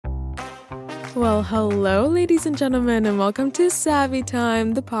Well, hello, ladies and gentlemen, and welcome to Savvy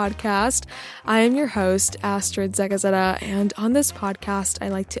Time, the podcast. I am your host, Astrid Zagazeta, and on this podcast, I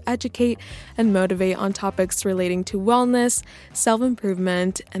like to educate and motivate on topics relating to wellness,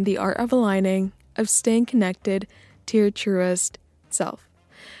 self-improvement, and the art of aligning, of staying connected to your truest self.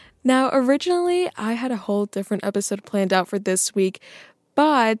 Now, originally, I had a whole different episode planned out for this week,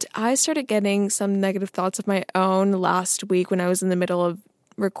 but I started getting some negative thoughts of my own last week when I was in the middle of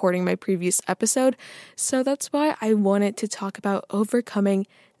recording my previous episode. So that's why I wanted to talk about overcoming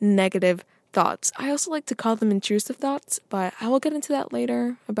negative thoughts. I also like to call them intrusive thoughts, but I will get into that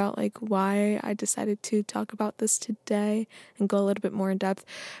later about why I decided to talk about this today and go a little bit more in depth.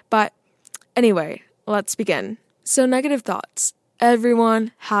 But anyway, let's begin. So negative thoughts.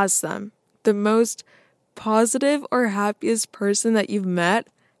 Everyone has them. The most positive or happiest person that you've met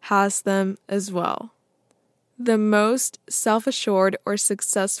has them as well. The most self-assured or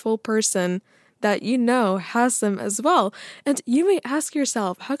successful person that you know has them as well. And you may ask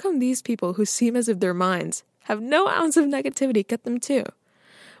yourself, how come these people who seem as if their minds have no ounce of negativity get them too?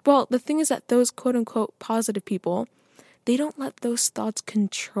 Well, the thing is that those quote-unquote positive people, they don't let those thoughts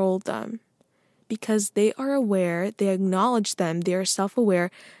control them because they are aware, they acknowledge them, they are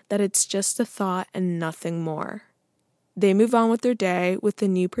self-aware that it's just a thought and nothing more. They move on with their day with a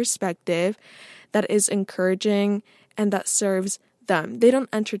new perspective that is encouraging and that serves them. They don't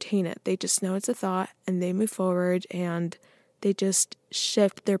entertain it. They just know it's a thought and they move forward and they just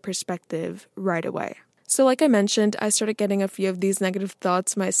shift their perspective right away. So like I mentioned, I started getting a few of these negative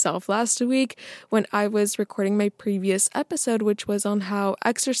thoughts myself last week when I was recording my previous episode, which was on how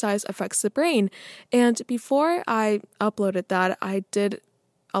exercise affects the brain. And before I uploaded that, I did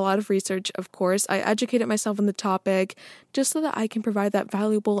a lot of research, of course. I educated myself on the topic just so that I can provide that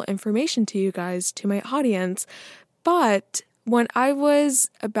valuable information to you guys, to my audience. But when I was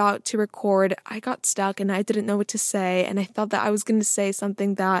about to record, I got stuck and I didn't know what to say. And I thought that I was going to say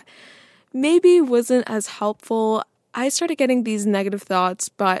something that maybe wasn't as helpful. I started getting these negative thoughts,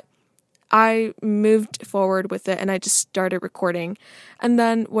 but I moved forward with it and I just started recording. And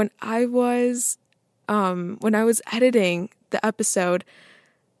then when I was editing the episode,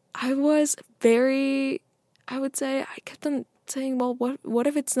 I kept on saying, well, what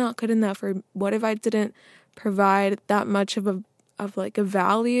if it's not good enough? Or what if I didn't provide that much of a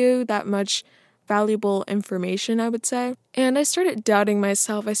value, that much valuable information, I would say. And I started doubting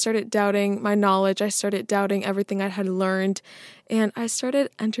myself. I started doubting my knowledge. I started doubting everything I had learned. And I started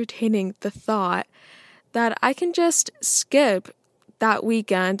entertaining the thought that I can just skip that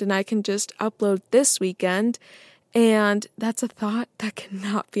weekend and I can just upload this weekend. And that's a thought that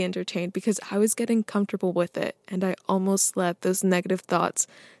cannot be entertained because I was getting comfortable with it and I almost let those negative thoughts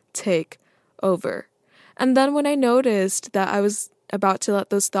take over. And then when I noticed that I was about to let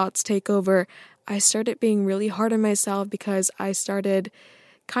those thoughts take over, I started being really hard on myself because I started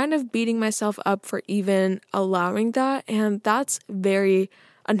kind of beating myself up for even allowing that, and that's very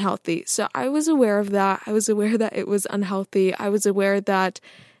unhealthy. So I was aware of that. I was aware that it was unhealthy. I was aware that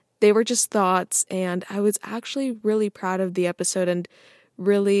they were just thoughts, and I was actually really proud of the episode and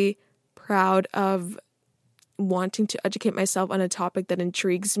really proud of wanting to educate myself on a topic that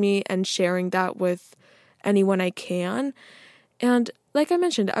intrigues me and sharing that with anyone I can. And like I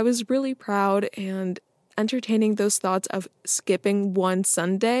mentioned, I was really proud, and entertaining those thoughts of skipping one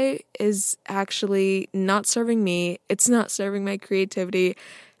Sunday is actually not serving me. It's not serving my creativity,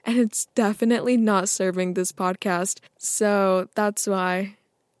 and it's definitely not serving this podcast. So that's why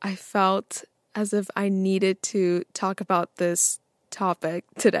I felt as if I needed to talk about this topic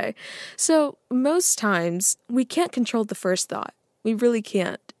today. So most times we can't control the first thought. We really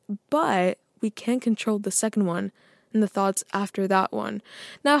can't. But we can control the second one and the thoughts after that one.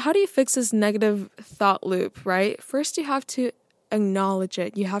 Now, how do you fix this negative thought loop, right? First, you have to acknowledge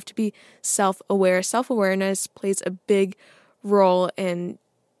it. You have to be self-aware. Self-awareness plays a big role in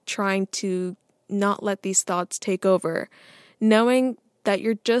trying to not let these thoughts take over. Knowing that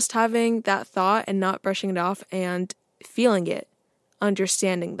you're just having that thought and not brushing it off and feeling it,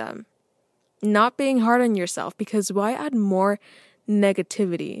 understanding them. Not being hard on yourself, because why add more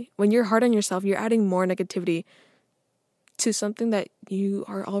negativity? When you're hard on yourself, you're adding more negativity to something that you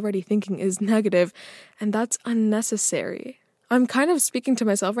are already thinking is negative, and that's unnecessary. I'm kind of speaking to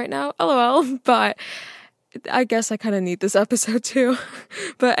myself right now, LOL, but I guess I kind of need this episode too.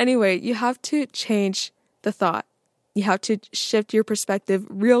 But anyway, you have to change the thought. You have to shift your perspective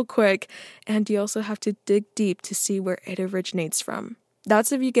real quick, and you also have to dig deep to see where it originates from.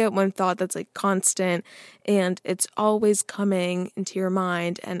 That's if you get one thought that's constant and it's always coming into your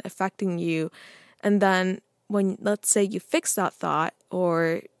mind and affecting you. And then when, let's say, you fix that thought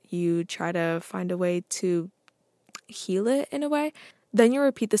or you try to find a way to heal it in a way, then you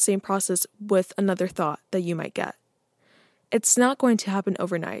repeat the same process with another thought that you might get. It's not going to happen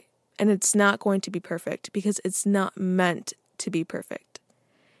overnight, and it's not going to be perfect because it's not meant to be perfect.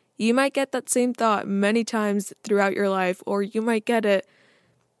 You might get that same thought many times throughout your life, or you might get it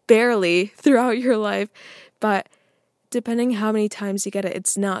barely throughout your life, but depending how many times you get it,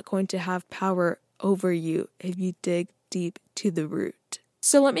 it's not going to have power over you if you dig deep to the root.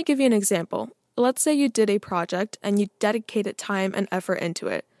 So let me give you an example. Let's say you did a project and you dedicated time and effort into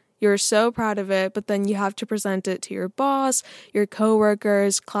it. You're so proud of it, but then you have to present it to your boss, your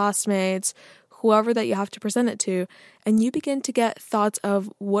coworkers, classmates, whoever that you have to present it to, and you begin to get thoughts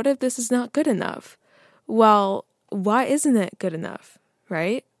of, what if this is not good enough? Well, why isn't it good enough,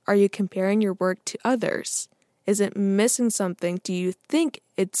 right? Are you comparing your work to others? Is it missing something? Do you think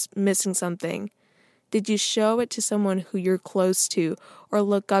it's missing something? Did you show it to someone who you're close to or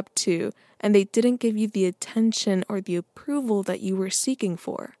look up to, and they didn't give you the attention or the approval that you were seeking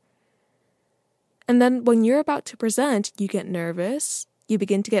for? And then when you're about to present, you get nervous. You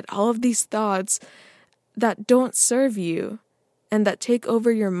begin to get all of these thoughts that don't serve you and that take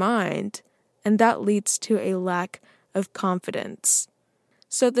over your mind, and that leads to a lack of confidence.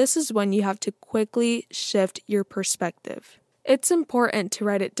 So this is when you have to quickly shift your perspective. It's important to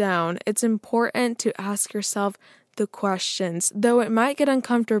write it down. It's important to ask yourself the questions, though it might get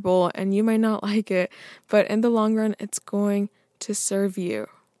uncomfortable and you might not like it, but in the long run, it's going to serve you.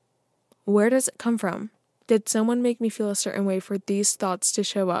 Where does it come from? Did someone make me feel a certain way for these thoughts to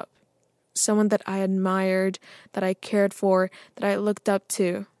show up? Someone that I admired, that I cared for, that I looked up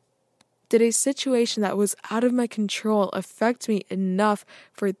to? Did a situation that was out of my control affect me enough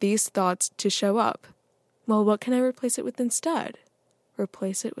for these thoughts to show up? Well, what can I replace it with instead?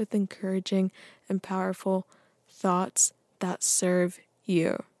 Replace it with encouraging and powerful thoughts that serve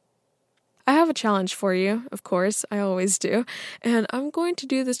you. I have a challenge for you, of course, I always do, and I'm going to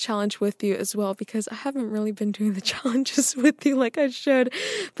do this challenge with you as well because I haven't really been doing the challenges with you like I should,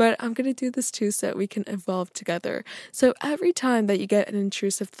 but I'm going to do this too so that we can evolve together. So every time that you get an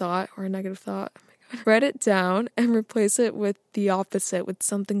intrusive thought or a negative thought, write it down and replace it with the opposite, with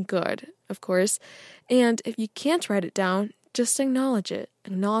something good, of course. And if you can't write it down, just acknowledge it.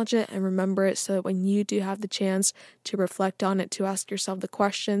 Acknowledge it and remember it so that when you do have the chance to reflect on it, to ask yourself the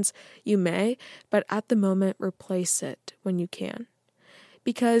questions, you may, but at the moment, replace it when you can.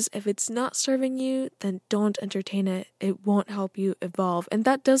 Because if it's not serving you, then don't entertain it. It won't help you evolve. And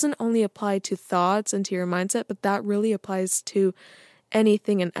that doesn't only apply to thoughts and to your mindset, but that really applies to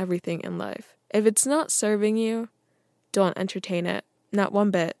anything and everything in life. If it's not serving you, don't entertain it. Not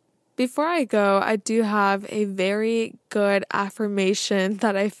one bit. Before I go, I do have a very good affirmation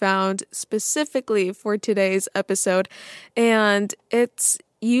that I found specifically for today's episode, and it's,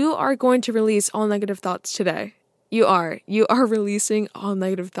 you are going to release all negative thoughts today. You are releasing all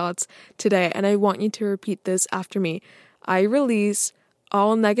negative thoughts today, and I want you to repeat this after me. I release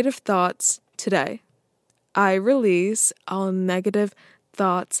all negative thoughts today. I release all negative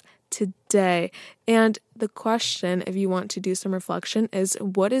thoughts today. And the question, if you want to do some reflection, is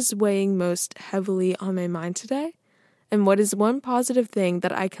what is weighing most heavily on my mind today? And what is one positive thing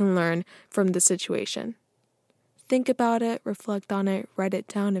that I can learn from the situation? Think about it, reflect on it, write it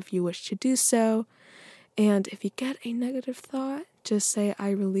down if you wish to do so. And if you get a negative thought, just say,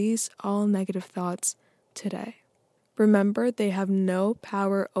 I release all negative thoughts today. Remember, they have no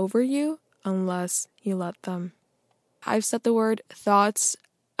power over you unless you let them. I've said the word thoughts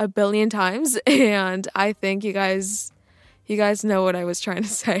a billion times, and I think you guys know what I was trying to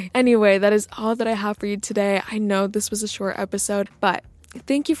say. Anyway, that is all that I have for you today. I know this was a short episode, but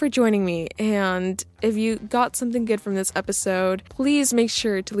thank you for joining me. And if you got something good from this episode, please make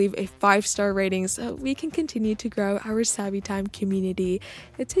sure to leave a 5-star rating so we can continue to grow our Savvy Time community.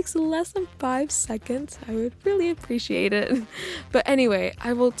 It takes less than 5 seconds. I would really appreciate it. But anyway,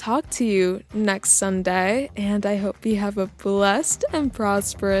 I will talk to you next Sunday, and I hope you have a blessed and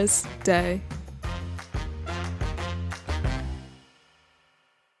prosperous day.